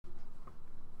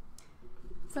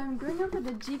So I'm going over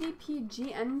the GDP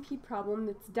GNP problem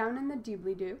that's down in the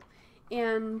doobly-doo,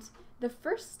 and the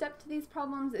first step to these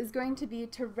problems is going to be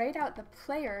to write out the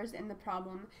players in the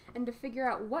problem and to figure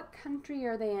out what country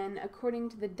are they in according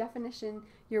to the definition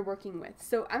you're working with.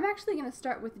 So I'm actually going to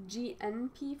start with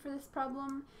GNP for this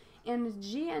problem, and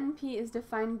GNP is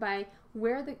defined by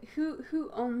where who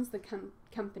owns the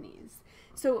companies.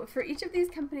 So for each of these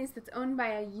companies that's owned by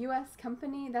a U.S.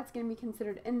 company, that's going to be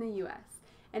considered in the U.S.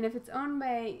 And if it's owned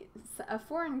by a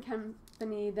foreign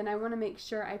company, then I want to make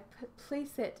sure I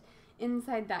place it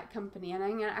inside that company, and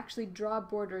I'm going to actually draw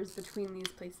borders between these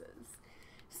places.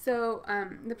 So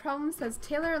the problem says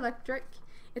Taylor Electric,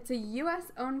 it's a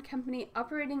US-owned company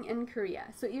operating in Korea.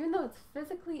 So even though it's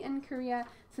physically in Korea,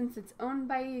 since it's owned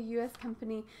by a US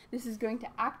company, this is going to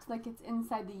act like it's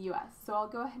inside the US. So I'll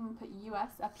go ahead and put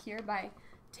US up here by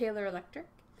Taylor Electric.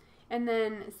 And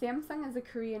then Samsung is a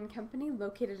Korean company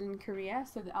located in Korea,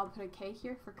 so I'll put a K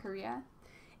here for Korea.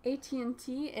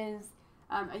 AT&T is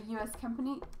a U.S.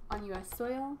 company on U.S.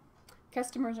 soil.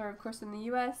 Customers are, of course, in the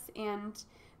U.S. And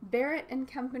Barret and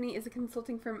Company is a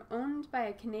consulting firm owned by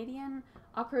a Canadian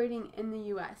operating in the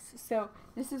U.S. So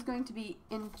this is going to be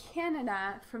in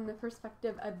Canada from the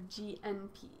perspective of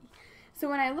GNP. So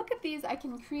when I look at these, I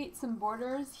can create some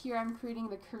borders. Here I'm creating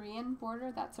the Korean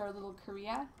border. That's our little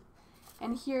Korea.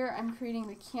 And here I'm creating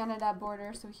the Canada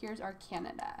border. So here's our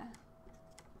Canada.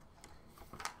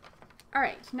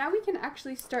 Alright, now we can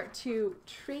actually start to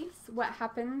trace what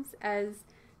happens as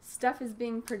stuff is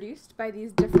being produced by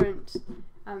these different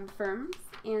firms.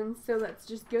 And so let's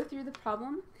just go through the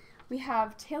problem. We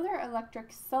have Taylor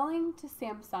Electric selling to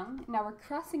Samsung. Now we're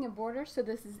crossing a border, so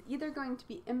this is either going to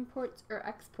be imports or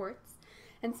exports.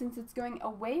 And since it's going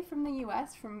away from the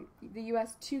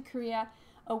US to Korea,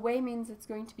 away means it's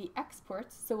going to be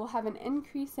exports. So we'll have an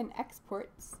increase in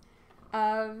exports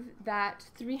of that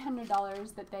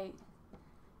 $300 that they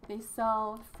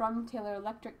sell from Taylor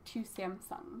Electric to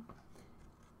Samsung.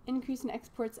 Increase in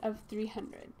exports of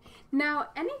 300. Now,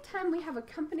 anytime we have a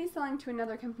company selling to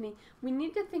another company, we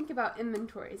need to think about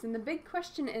inventories. And the big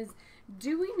question is,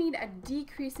 do we need a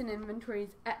decrease in inventories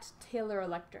at Taylor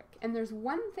Electric? And there's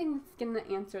one thing that's going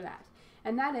to answer that,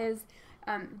 and that is,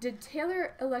 did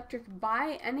Taylor Electric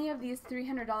buy any of these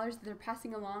 $300 that they're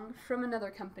passing along from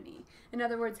another company? In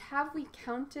other words, have we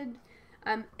counted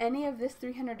any of this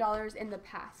 $300 in the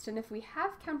past? And if we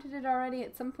have counted it already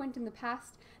at some point in the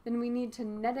past, then we need to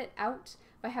net it out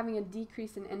by having a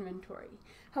decrease in inventory.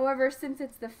 However, since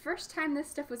it's the first time this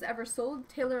stuff was ever sold,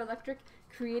 Taylor Electric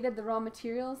created the raw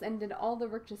materials and did all the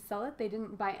work to sell it. They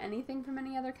didn't buy anything from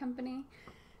any other company.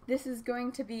 This is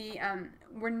going to be,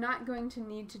 we're not going to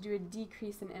need to do a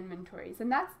decrease in inventories.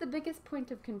 And that's the biggest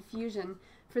point of confusion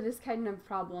for this kind of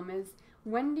problem is,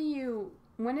 when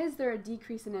is there a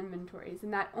decrease in inventories?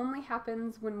 And that only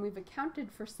happens when we've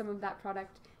accounted for some of that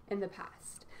product in the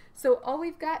past. So all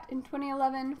we've got in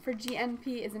 2011 for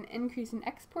GNP is an increase in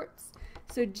exports.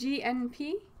 So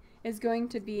GNP is going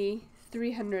to be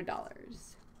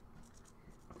 $300.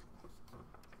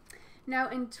 Now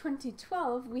in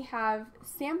 2012, we have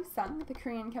Samsung, the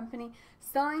Korean company,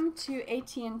 selling to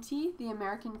AT&T, the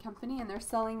American company, and they're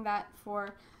selling that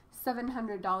for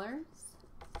 $700.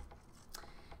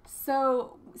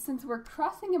 So since we're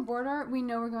crossing a border, we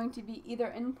know we're going to be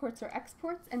either imports or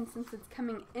exports, and since it's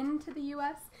coming into the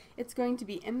US, it's going to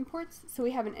be imports. So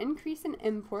we have an increase in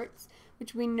imports,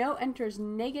 which we know enters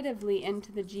negatively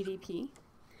into the GDP.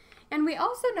 And we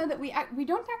also know that we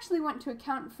don't actually want to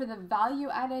account for the value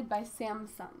added by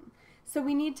Samsung. So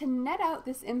we need to net out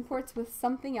this imports with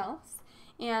something else,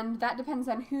 and that depends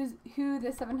on who the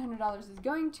 $700 is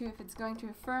going to. If it's going to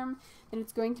a firm, then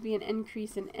it's going to be an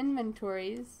increase in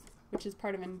inventories, which is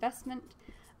part of investment,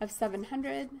 of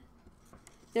 700.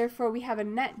 Therefore, we have a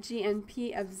net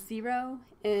GNP of 0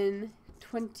 in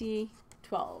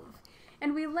 2012.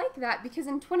 And we like that because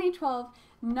in 2012,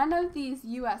 none of these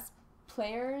US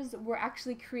players were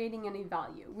actually creating any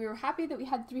value. We were happy that we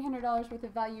had $300 worth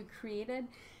of value created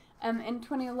in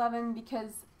 2011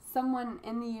 because someone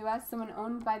in the US, someone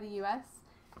owned by the US,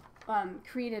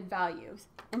 created value.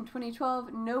 In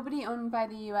 2012, nobody owned by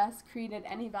the US created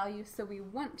any value, so we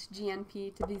want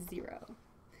GNP to be 0.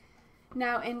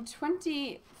 Now in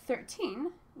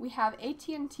 2013, we have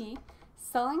AT&T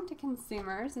selling to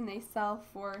consumers, and they sell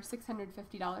for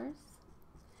 $650.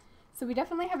 So we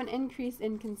definitely have an increase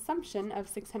in consumption of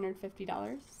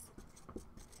 $650.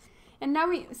 And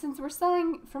now since we're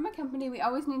selling from a company, we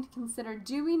always need to consider,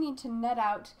 do we need to net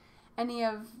out any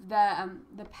of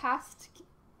the past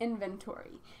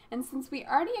inventory? And since we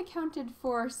already accounted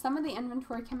for some of the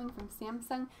inventory coming from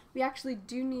Samsung, we actually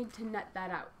do need to net that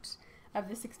out. of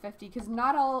the $650 because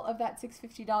not all of that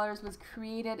 $650 was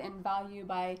created in value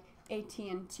by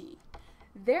AT&T.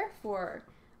 Therefore,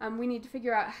 we need to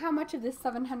figure out how much of this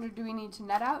 $700 do we need to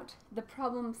net out. The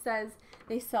problem says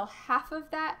they sell half of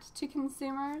that to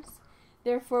consumers.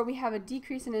 Therefore, we have a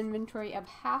decrease in inventory of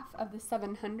half of the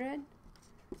 $700,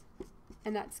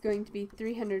 and that's going to be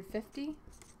 $350.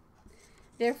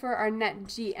 Therefore, our net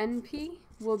GNP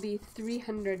will be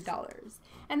 $300.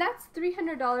 And that's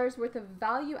 $300 worth of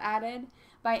value added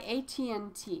by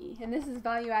AT&T. And this is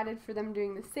value added for them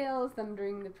doing the sales, them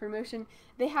doing the promotion.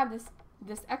 They have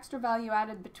this extra value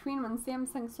added between when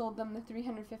Samsung sold them the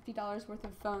 $350 worth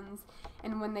of phones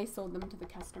and when they sold them to the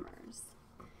customers.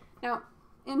 Now,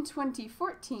 in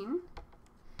 2014,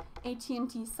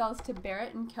 AT&T sells to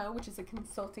Barret and Co, which is a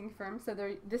consulting firm. So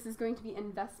this is going to be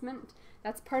investment.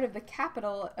 That's part of the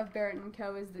capital of Barret and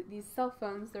Co is that these cell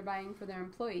phones they're buying for their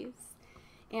employees.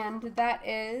 And that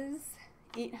is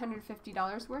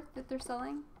 $850 worth that they're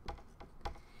selling.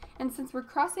 And since we're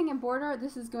crossing a border,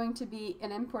 this is going to be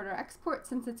an import or export.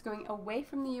 Since it's going away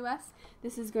from the US,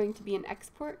 this is going to be an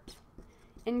export.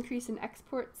 Increase in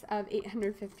exports of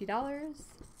 $850.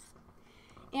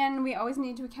 And we always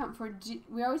need to account for,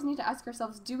 we always need to ask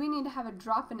ourselves, do we need to have a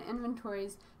drop in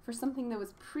inventories for something that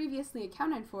was previously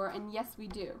accounted for? And yes, we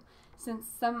do. Since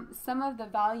some of the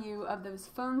value of those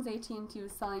phones AT&T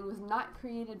was selling was not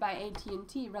created by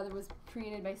AT&T, rather was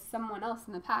created by someone else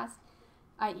in the past,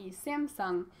 i.e.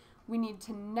 Samsung, we need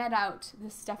to net out the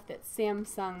stuff that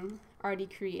Samsung already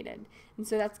created. And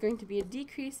so that's going to be a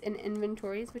decrease in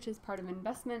inventories, which is part of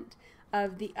investment,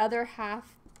 of the other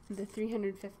half, the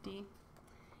 $350.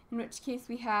 In which case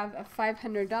we have a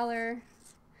 $500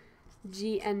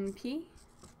 GNP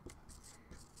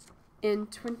in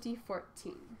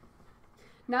 2014.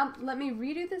 Now let me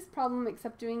redo this problem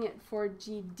except doing it for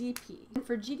GDP. And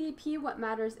for GDP, what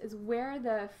matters is where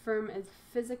the firm is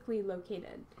physically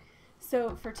located.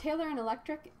 So for Taylor &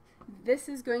 Electric, this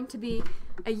is going to be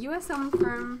a US-owned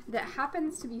firm that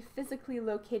happens to be physically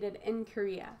located in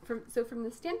Korea. So from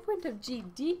the standpoint of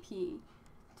GDP,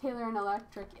 Taylor &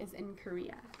 Electric is in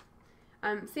Korea.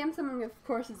 Samsung, of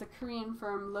course, is a Korean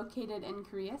firm located in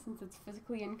Korea. Since it's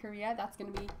physically in Korea, that's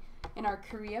going to be in our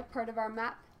Korea part of our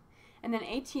map. And then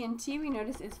AT&T, we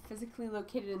notice, is physically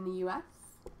located in the US.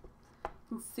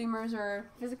 Consumers are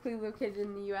physically located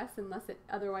in the US unless it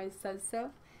otherwise says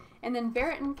so. And then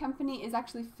Barret & Company is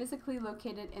actually physically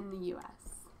located in the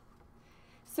US.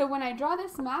 So when I draw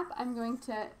this map, I'm going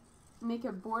to make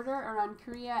a border around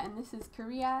Korea, and this is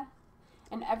Korea.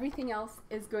 And everything else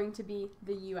is going to be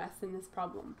the US in this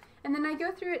problem. And then I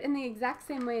go through it in the exact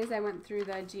same way as I went through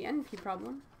the GNP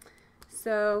problem.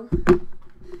 So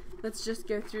let's just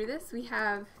go through this. We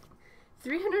have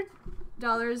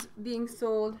 $300 being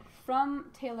sold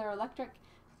from Taylor Electric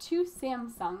to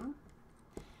Samsung.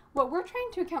 What we're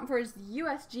trying to account for is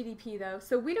US GDP though,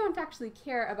 so we don't actually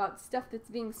care about stuff that's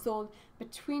being sold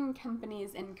between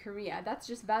companies in Korea. That's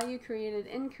just value created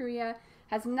in Korea,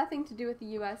 has nothing to do with the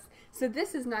US, so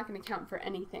this is not going to count for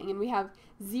anything. And we have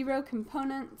 0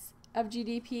 components of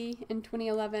GDP in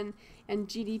 2011, and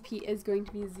GDP is going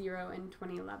to be 0 in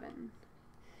 2011.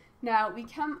 Now we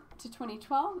come to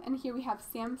 2012, and here we have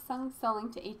Samsung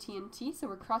selling to AT&T, so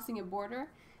we're crossing a border.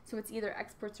 So it's either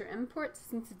exports or imports.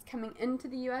 Since it's coming into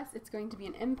the US, it's going to be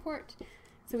an import.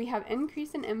 So we have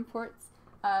increase in imports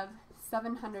of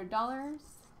 $700.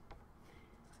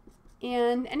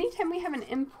 And anytime we have an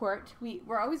import,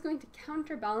 we're always going to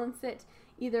counterbalance it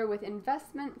either with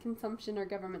investment, consumption, or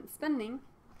government spending.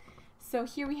 So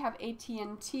here we have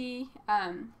AT&T.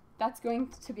 That's going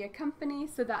to be a company,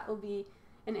 so that will be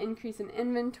an increase in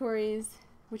inventories,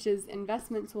 which is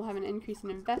investments. We'll have an increase in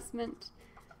investment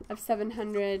of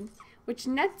 $700, which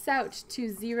nets out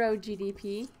to 0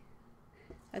 GDP.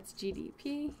 That's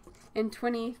GDP in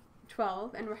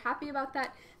 2012, and we're happy about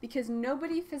that because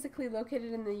nobody physically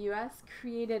located in the US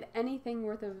created anything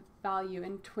worth of value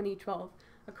in 2012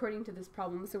 according to this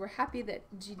problem, so we're happy that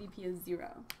GDP is 0.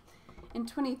 In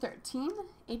 2013,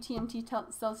 AT&T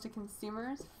sells to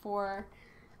consumers for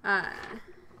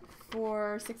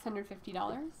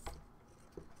 $650.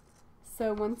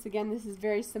 So once again, this is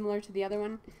very similar to the other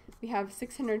one. We have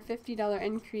 $650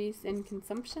 increase in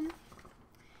consumption.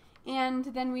 And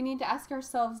then we need to ask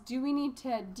ourselves, do we need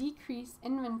to decrease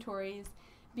inventories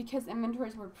because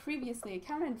inventories were previously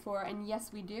accounted for? And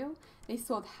yes, we do. They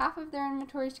sold half of their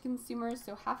inventories to consumers,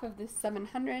 so half of this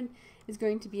 700 is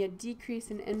going to be a decrease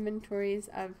in inventories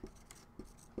of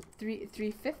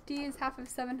 350 is half of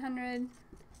 700.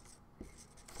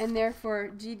 And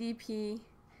therefore, GDP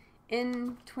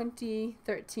in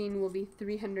 2013 will be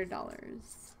 $300.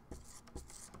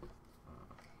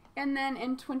 And then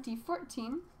in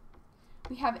 2014,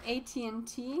 we have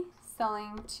AT&T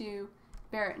selling to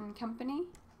Barret and Company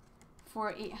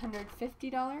for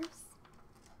 $850.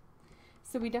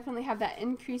 So we definitely have that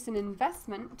increase in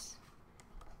investment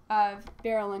of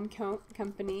Barret and Co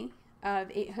Company of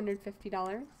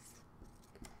 $850.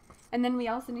 And then we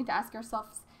also need to ask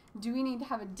ourselves, do we need to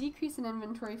have a decrease in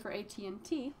inventory for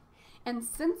AT&T? And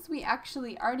since we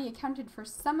actually already accounted for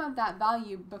some of that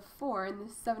value before in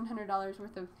this $700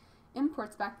 worth of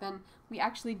imports back then, we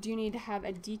actually do need to have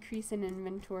a decrease in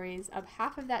inventories of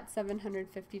half of that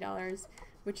 $750,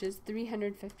 which is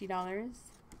 $350.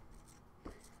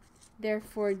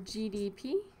 Therefore,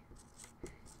 GDP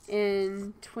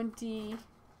in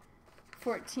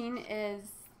 2014 is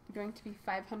going to be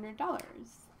 $500.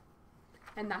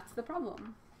 And that's the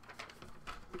problem.